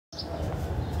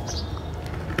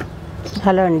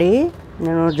Hello అండి,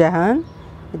 నేను జహాన్.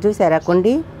 చూసారా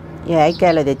కుండీ? ఈ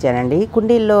ఐక్యాలో తెచ్చానండి.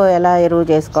 కుండీల్లో ఎలా ఎరువు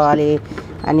చేసుకోవాలి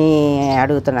అని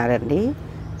అడుగుతున్నారండి.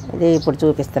 ఇది ఇప్పుడు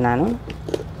చూపిస్తున్నాను.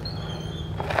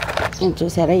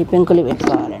 చూసారా, ఈ పెంకులు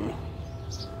పెట్టుకోవాలండి.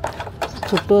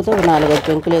 చుట్టూతో 4-5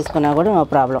 పెంకులు వేసుకున్నా కూడా నో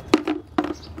ప్రాబ్లం.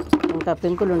 ఇంకా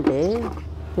పెంకులు ఉంటే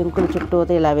పెంకులు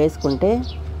చుట్టూతో ఇలా వేసుకుంటే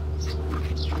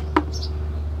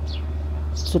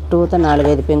చుట్టూతో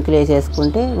 4-5 పెంకులు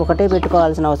వేసేసుకుంటే ఒకటే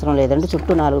పెట్టుకోవాల్సిన అవసరం లేదండి.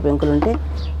 చుట్టూ 4 పెంకులు ఉంటే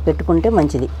పెట్టుకుంటే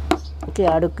మంచిది.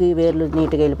 అడుగుకి వేర్లు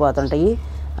నీట్గా వెళ్ళిపోతుంటాయి.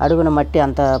 అడుగున మట్టి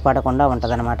అంత పడకుండా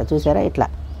ఉంటుంది అన్నమాట. చూసారా, ఇట్లా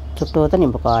చుట్టూతో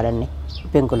నింపుకోవాలండి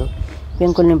పెంకులు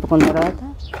నింపుకున్న తర్వాత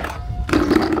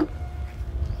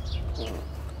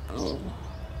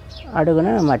అడుగున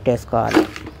మట్టి వేసుకోవాలి.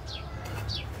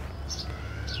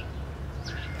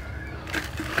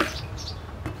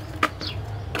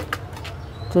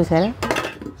 చూసారా,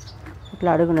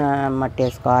 ఇట్లా అడుగున మట్టి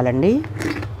వేసుకోవాలండి.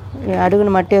 అడుగున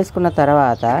మట్టి వేసుకున్న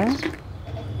తర్వాత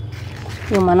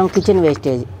మనం కిచెన్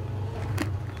వేస్టేజ్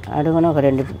అడుగున ఒక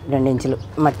 2 ఇంచులు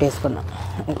మట్టి వేసుకున్నాం.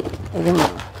 ఇది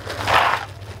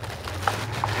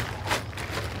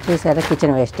చూసారా,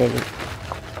 కిచెన్ వేస్టేజ్.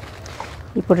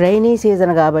 ఇప్పుడు రైనీ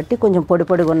సీజన్ కాబట్టి కొంచెం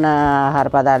పొడి ఉన్న ఆహార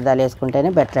పదార్థాలు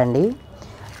వేసుకుంటేనే బెటర్ అండి.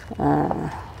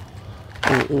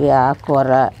 ఇవి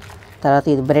ఆకుకూర, తర్వాత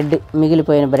ఇది బ్రెడ్,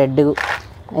 మిగిలిపోయిన బ్రెడ్,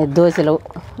 దోశలు,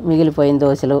 మిగిలిపోయిన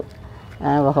దోశలు,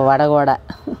 ఒక వడగోడ.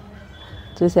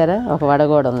 చూసారా, ఒక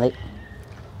వడగోడ ఉంది.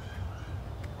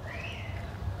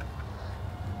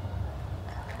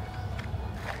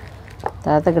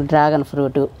 తర్వాత డ్రాగన్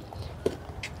ఫ్రూటు.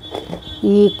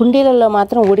 ఈ కుండీలలో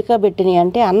మాత్రం ఉడకబెట్టినవి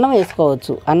అంటే అన్నం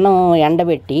వేసుకోవచ్చు. అన్నం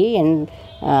ఎండబెట్టి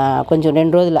కొంచెం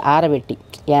 2 రోజులు ఆరబెట్టి,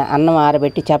 అన్నం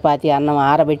ఆరబెట్టి, చపాతీ అన్నం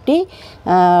ఆరబెట్టి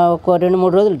ఒక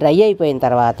 2-3 రోజులు డ్రై అయిపోయిన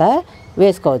తర్వాత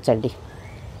వేసుకోవచ్చండి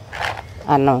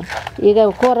అన్నం. ఇక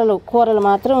కూరలు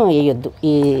మాత్రం వేయొద్దు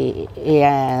ఈ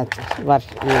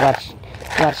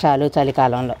వర్షాలు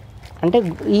చలికాలంలో. అంటే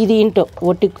ఇది ఇంట్లో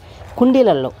ఒట్టి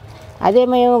కుండీలలో. అదే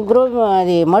మేము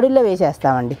అది మడుల్లో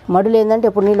వేసేస్తామండి. మడులు ఏంటంటే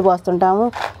ఇప్పుడు నీళ్ళు పోస్తుంటాము,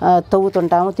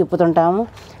 తవ్వుతుంటాము, తిప్పుతుంటాము,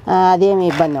 అదేమి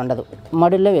ఇబ్బంది ఉండదు.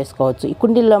 మడుల్లో వేసుకోవచ్చు. ఈ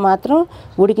కుండీల్లో మాత్రం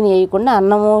ఉడికిని వేయకుండా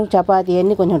అన్నము చపాతీ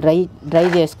అన్నీ కొంచెం డ్రై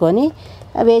చేసుకొని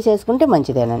వేసేసుకుంటే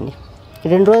మంచిదేనండి.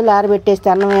 2 రోజులు ఆరబెట్టేస్తే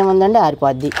అన్నం ఏముందండి,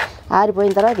 ఆరిపోద్ది.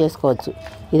 ఆరిపోయిన తర్వాత వేసుకోవచ్చు.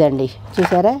 ఇదండి,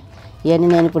 చూసారా, ఇవన్నీ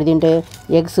నేను ఇప్పుడు తింటే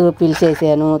ఎగ్స్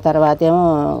పిలిచేసాను. తర్వాత ఏమో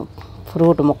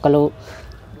ఫ్రూట్ ముక్కలు,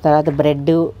 తర్వాత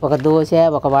బ్రెడ్, ఒక దోశ,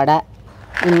 ఒక వడ,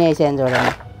 ఇన్ని వేసాను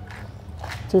చూడండి.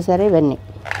 చూసారా, ఇవన్నీ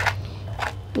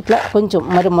ఇట్లా కొంచెం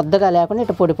మరి ముద్దగా లేకుండా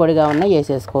ఇట్లా పొడిగా ఉన్నాయి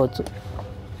వేసేసుకోవచ్చు.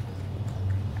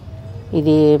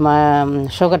 ఇది మా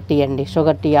షుగర్ టీ అండి.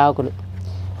 షుగర్ టీ ఆకులు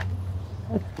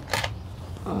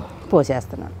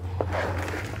పోసేస్తున్నాను.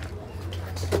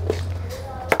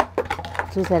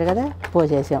 చూసారు కదా,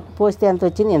 పోసేసాం. పోస్తే ఎంత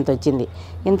వచ్చింది.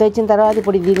 ఇంత వచ్చిన తర్వాత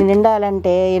ఇప్పుడు దీన్ని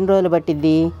నిండాలంటే ఎన్ని రోజులు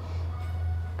పట్టిద్ది?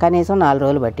 కనీసం 4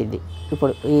 రోజులు పట్టిద్ది.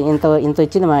 ఇప్పుడు ఇంత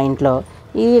వచ్చింది మా ఇంట్లో.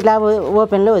 ఇది ఇలా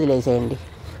ఓపెన్లో వదిలేసేయండి.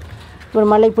 ఇప్పుడు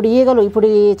మళ్ళీ ఈగలు, ఇప్పుడు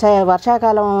ఈ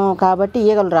వర్షాకాలం కాబట్టి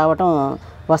ఈగలు రావటం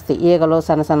వస్తాయి. ఈగలు,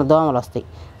 సన్న దోమలు వస్తాయి.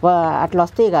 అట్లా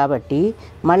వస్తాయి కాబట్టి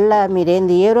మళ్ళీ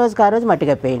మీరేంది ఏ రోజుకి ఆ రోజు మట్టి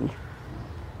కప్పేయండి.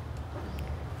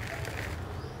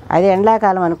 అదే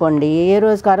ఎండాకాలం అనుకోండి, ఏ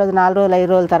రోజుకి ఆ రోజు 4 రోజులు 5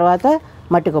 రోజుల తర్వాత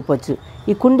మట్టి కప్పొచ్చు.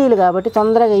 ఈ కుండీలు కాబట్టి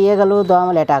తొందరగా ఈగలు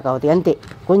దోమలు అటాక్ అవుతాయి. అంతే,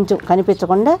 కొంచెం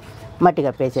కనిపించకుండా మట్టి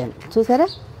కప్పేసాను. చూసారా,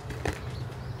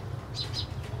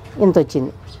 ఇంత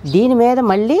వచ్చింది. దీని మీద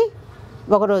మళ్ళీ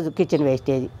ఒకరోజు కిచెన్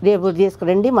వేస్టేజ్ రేపు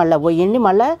తీసుకురండి, మళ్ళీ పోయండి,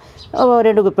 మళ్ళీ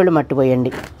 2 గుప్పెళ్ళు మట్టి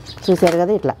పోయండి. చూసారు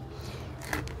కదా, ఇట్లా.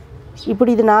 ఇప్పుడు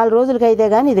ఇది 4 రోజులకి అయితే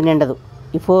కానీ ఇది నిండదు.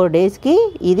 ఈ 4 డేస్కి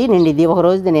ఇది నిండిద్ది. ఒక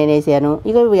రోజుది నేను వేసాను.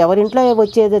 ఇక ఎవరింట్లో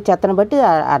వచ్చేది చెత్తను బట్టి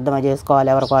అర్థం చేసుకోవాలి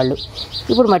ఎవరికి వాళ్ళు.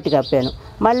 ఇప్పుడు మట్టి కప్పాను.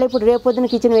 మళ్ళీ ఇప్పుడు రేపు పొద్దున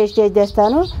కిచెన్ వేస్టేజ్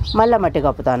చేస్తాను, మళ్ళీ మట్టి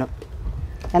కప్పుతాను.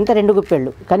 ఎంత 2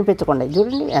 గుప్పెళ్ళు కనిపించకుండా.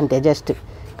 చూడండి, అంతే, జస్ట్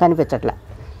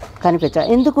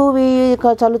ఎందుకు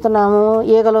చల్లుతున్నాము?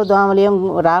 ఈగలు దోమలు ఏం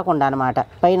రాకుండా అన్నమాట.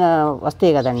 పైన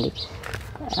వస్తాయి కదండి,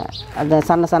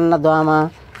 సన్న దోమ,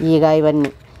 ఈగ,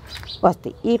 ఇవన్నీ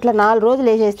వస్తాయి. ఇట్లా 4 రోజులు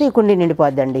వేసేస్తే ఈ కుండీ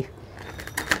నిండిపోద్దండి.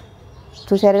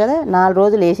 చూశారు కదా, 4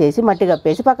 రోజులు వేసేసి మట్టి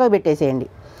కప్పేసి పక్కకు పెట్టేసేయండి.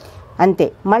 అంతే.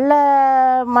 మళ్ళీ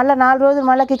 4 రోజులు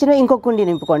మళ్ళీ కిచెన్ ఇంకొక కుండీ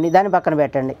నింపుకోండి, దాన్ని పక్కన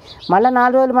పెట్టండి. మళ్ళీ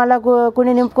 4 రోజులు మళ్ళీ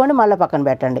కుండీ నింపుకోండి, మళ్ళీ పక్కన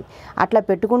పెట్టండి. అట్లా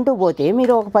పెట్టుకుంటూ పోతే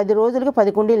మీరు ఒక 10 రోజులకి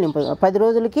 10 కుండీలు 10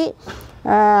 రోజులకి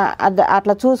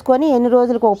అట్లా చూసుకొని ఎన్ని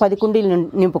రోజులకి ఒక 10 కుండీలు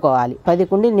నింపుకోవాలి. 10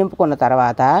 కుండీలు నింపుకున్న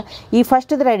తర్వాత ఈ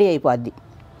ఫస్ట్ది రెడీ అయిపోద్ది.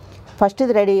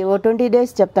 ఫస్ట్ది రెడీ 20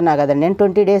 డేస్ చెప్తున్నా కదండి నేను.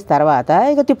 20 డేస్ తర్వాత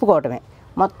ఇక తిప్పుకోవటమే,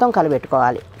 మొత్తం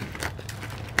కలబెట్టుకోవాలి.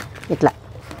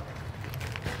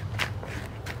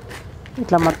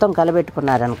 ఇట్లా మొత్తం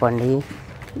కలబెట్టుకున్నారనుకోండి,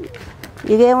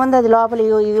 ఇదేముంది అది లోపల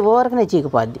ఇది ఊరకనే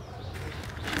చీకిపోద్ది.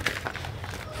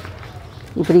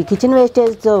 ఇప్పుడు ఈ కిచెన్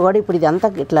వేస్టేజ్తో కూడా ఇప్పుడు ఇది అంతా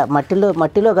ఇట్లా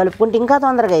మట్టిలో కలుపుకుంటే ఇంకా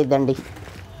తొందరగా అయిద్దండి.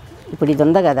 ఇప్పుడు ఇది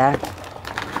ఉంది కదా,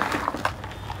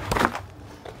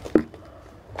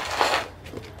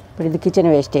 ఇప్పుడు ఇది కిచెన్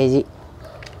వేస్టేజీ.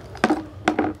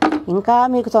 ఇంకా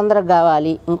మీకు తొందరగా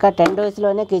కావాలి, ఇంకా 10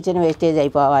 డేస్లోనే కిచెన్ వేస్టేజ్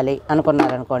అయిపోవాలి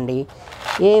అనుకున్నారనుకోండి,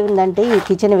 ఏమిందంటే ఈ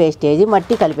కిచెన్ వేస్టేజీ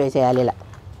మట్టి కలిపేసేయాలి. ఇలా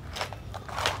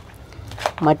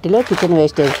మట్టిలో కిచెన్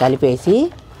వేస్టేజ్ కలిపేసి,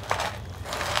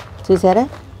 చూసారా,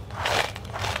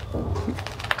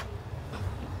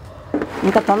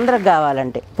 ఇంకా తొందరగా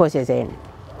కావాలంటే పోసేసేయండి.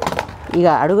 ఇక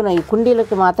అడుగున ఈ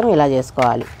కుండీలకి మాత్రం ఇలా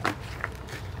చేసుకోవాలి.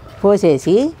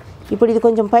 పోసేసి ఇప్పుడు ఇది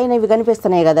కొంచెం పైన ఇవి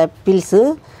కనిపిస్తున్నాయి కదా, పిల్స్,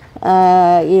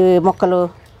 ఈ మొక్కలు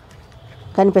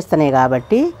కనిపిస్తున్నాయి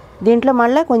కాబట్టి దీంట్లో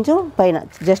మళ్ళీ కొంచెం పైన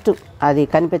జస్ట్ అది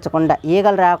కనిపించకుండా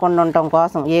ఈగలు రాకుండా ఉండటం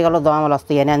కోసం, ఈగలు దోమలు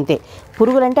వస్తాయని అంతే.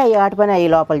 పురుగులు అంటే వాటి పని అవి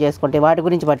లోపల చేసుకుంటాయి, వాటి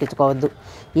గురించి పట్టించుకోవద్దు.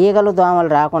 ఈగలు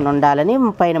దోమలు రాకుండా ఉండాలని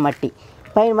పైన మట్టి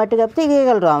కప్పితే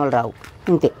ఈగలు దోమలు రావు,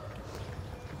 అంతే.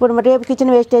 ఇప్పుడు రేపు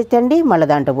కిచెన్ వేస్టేజ్ తండి మళ్ళీ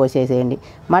దాంట్లో పోసేసేయండి.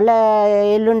 మళ్ళీ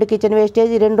ఎల్లుండి కిచెన్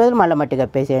వేస్టేజ్ 2 రోజులు మళ్ళీ మట్టి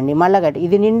కప్పేసేయండి. మళ్ళీ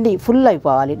ఇది నిండి ఫుల్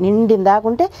అయిపోవాలి. నిండిన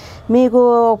దాకుంటే మీకు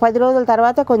 10 రోజుల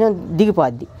తర్వాత కొంచెం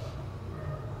దిగిపోద్ది.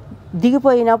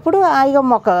 దిగిపోయినప్పుడు ఇక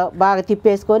మొక్క బాగా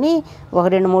తిప్పేసుకొని ఒక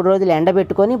 2-3 రోజులు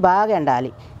ఎండబెట్టుకొని బాగా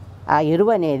ఎండాలి. ఆ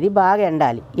ఎరువు అనేది బాగా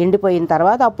ఎండాలి. ఎండిపోయిన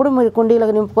తర్వాత అప్పుడు మీరు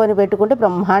కుండీలకు నింపుకొని పెట్టుకుంటే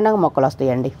బ్రహ్మాండంగా మొక్కలు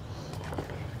వస్తాయండి.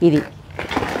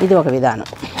 ఇది ఒక విధానం.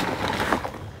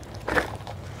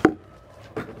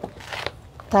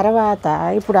 తర్వాత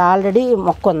ఇప్పుడు ఆల్రెడీ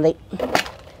మొక్క ఉంది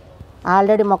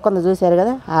చూసారు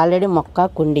కదా, ఆల్రెడీ మొక్క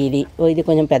కుండీ ఇది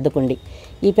కొంచెం పెద్ద కుండీ.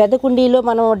 ఈ పెద్ద కుండీలో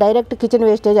మనం డైరెక్ట్ కిచెన్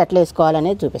వేస్టేజ్ ఎట్లా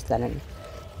వేసుకోవాలనేది చూపిస్తానండి.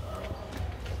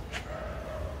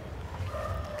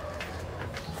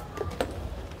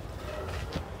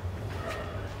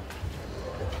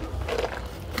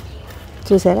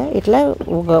 చూసారా, ఇట్లా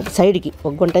ఒక సైడ్కి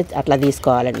ఒక గుంట అట్లా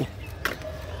తీసుకోవాలండి.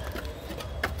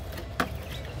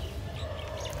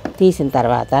 తీసిన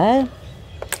తర్వాత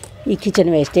ఈ కిచెన్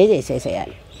వేస్టేజ్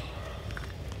వేసేసేయాలి.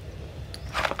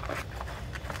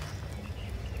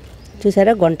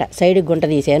 చూసారా, సైడ్కి గుంట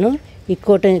తీసాను. ఈ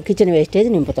కిచెన్ వేస్టేజ్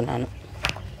నింపుతున్నాను.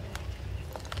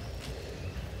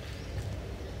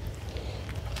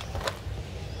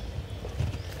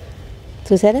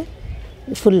 చూసారా,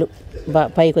 ఫుల్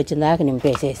పైకి వచ్చిన దాకా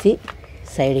నింపేసేసి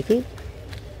సైడ్కి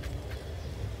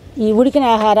ఈ ఉడికిన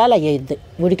ఆహారాలు అయ్యేద్ది.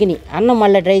 ఉడికిని అన్నం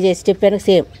మళ్ళీ డ్రై చేసి చెప్పాను,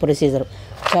 సేమ్ ప్రొసీజర్.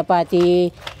 చపాతీ,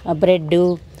 బ్రెడ్,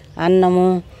 అన్నము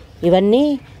ఇవన్నీ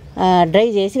డ్రై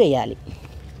చేసి వేయాలి.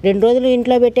 2 రోజులు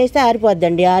ఇంట్లో పెట్టేస్తే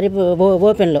ఆరిపోద్దండి.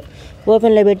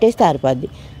 ఓపెన్లో పెట్టేస్తే ఆరిపోద్ది.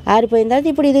 ఆరిపోయిన తర్వాత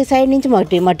ఇప్పుడు ఇది సైడ్ నుంచి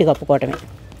మట్టి కప్పుకోవటమే.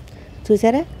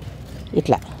 చూసారా,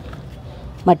 ఇట్లా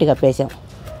మట్టి కప్పేసాం.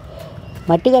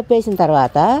 మట్టి కప్పేసిన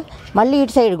తర్వాత మళ్ళీ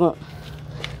ఇటు సైడ్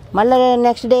మళ్ళీ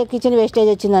నెక్స్ట్ డే కిచెన్ వేస్టేజ్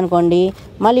వచ్చింది అనుకోండి,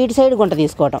 మళ్ళీ ఇటు సైడ్ గుంట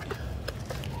తీసుకోవటం.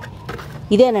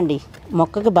 ఇదేనండి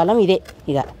మొక్కకి బలం, ఇదే.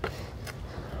 ఇక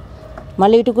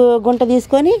మళ్ళీ ఇటు గుంట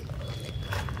తీసుకొని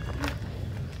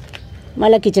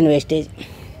మళ్ళీ కిచెన్ వేస్టేజ్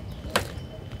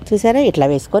చూసారా ఇట్లా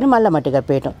వేసుకొని మళ్ళీ మట్టి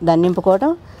కప్పేయటం, దాన్ని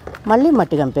నింపుకోవటం, మళ్ళీ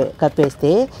మట్టి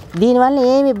కప్పేస్తే దీనివల్ల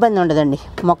ఏమి ఇబ్బంది ఉండదండి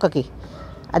మొక్కకి.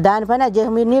 దానిపైన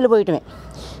మీరు నీళ్ళు పోయటమే.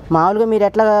 మామూలుగా మీరు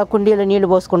ఎట్లా కుండీలో నీళ్లు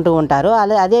పోసుకుంటూ ఉంటారో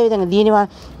అదేవిధంగా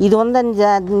ఇది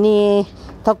ఉందని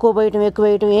తక్కువ పోయటం ఎక్కువ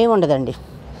వేయటం ఏమి ఉండదండి.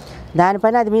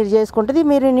 దానిపైన అది మీరు చేసుకుంటుంది.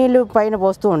 మీరు నీళ్ళు పైన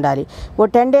పోస్తూ ఉండాలి. ఓ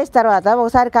 10 డేస్ తర్వాత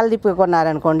ఒకసారి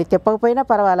తిప్పుకున్నారనుకోండి, తిప్పకపోయినా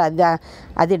పర్వాలేదు,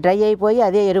 అది డ్రై అయిపోయి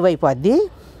అదే ఎరువు అయిపోద్ది.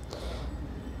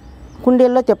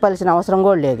 కుండీల్లో తిప్పాల్సిన అవసరం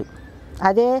కూడా లేదు.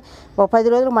 అదే ఒక 10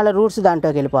 రోజులు మళ్ళీ రూట్స్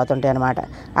దాంట్లోకి వెళ్ళిపోతుంటాయి అన్నమాట.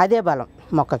 అదే బలం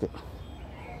మొక్కకి.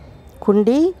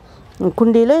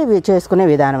 కుండీలో ఇవి చేసుకునే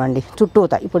విధానం అండి.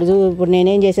 చుట్టూతా ఇప్పుడు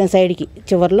నేనేం చేశాను, సైడ్కి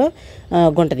చివరిలో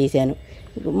గుంట తీసాను.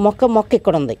 మొక్క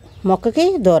ఇక్కడ ఉంది, మొక్కకి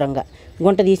దూరంగా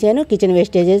గుంట తీసాను, కిచెన్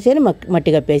వేస్టేజ్ చేసాను,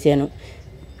 మట్టి కప్పేసాను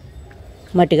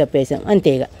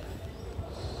అంతేగా.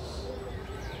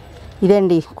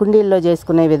 ఇదండి కుండీల్లో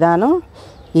చేసుకునే విధానం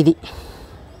ఇది.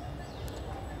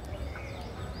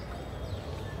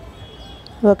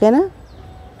 ఓకేనా?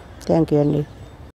 థ్యాంక్ యూ అండి.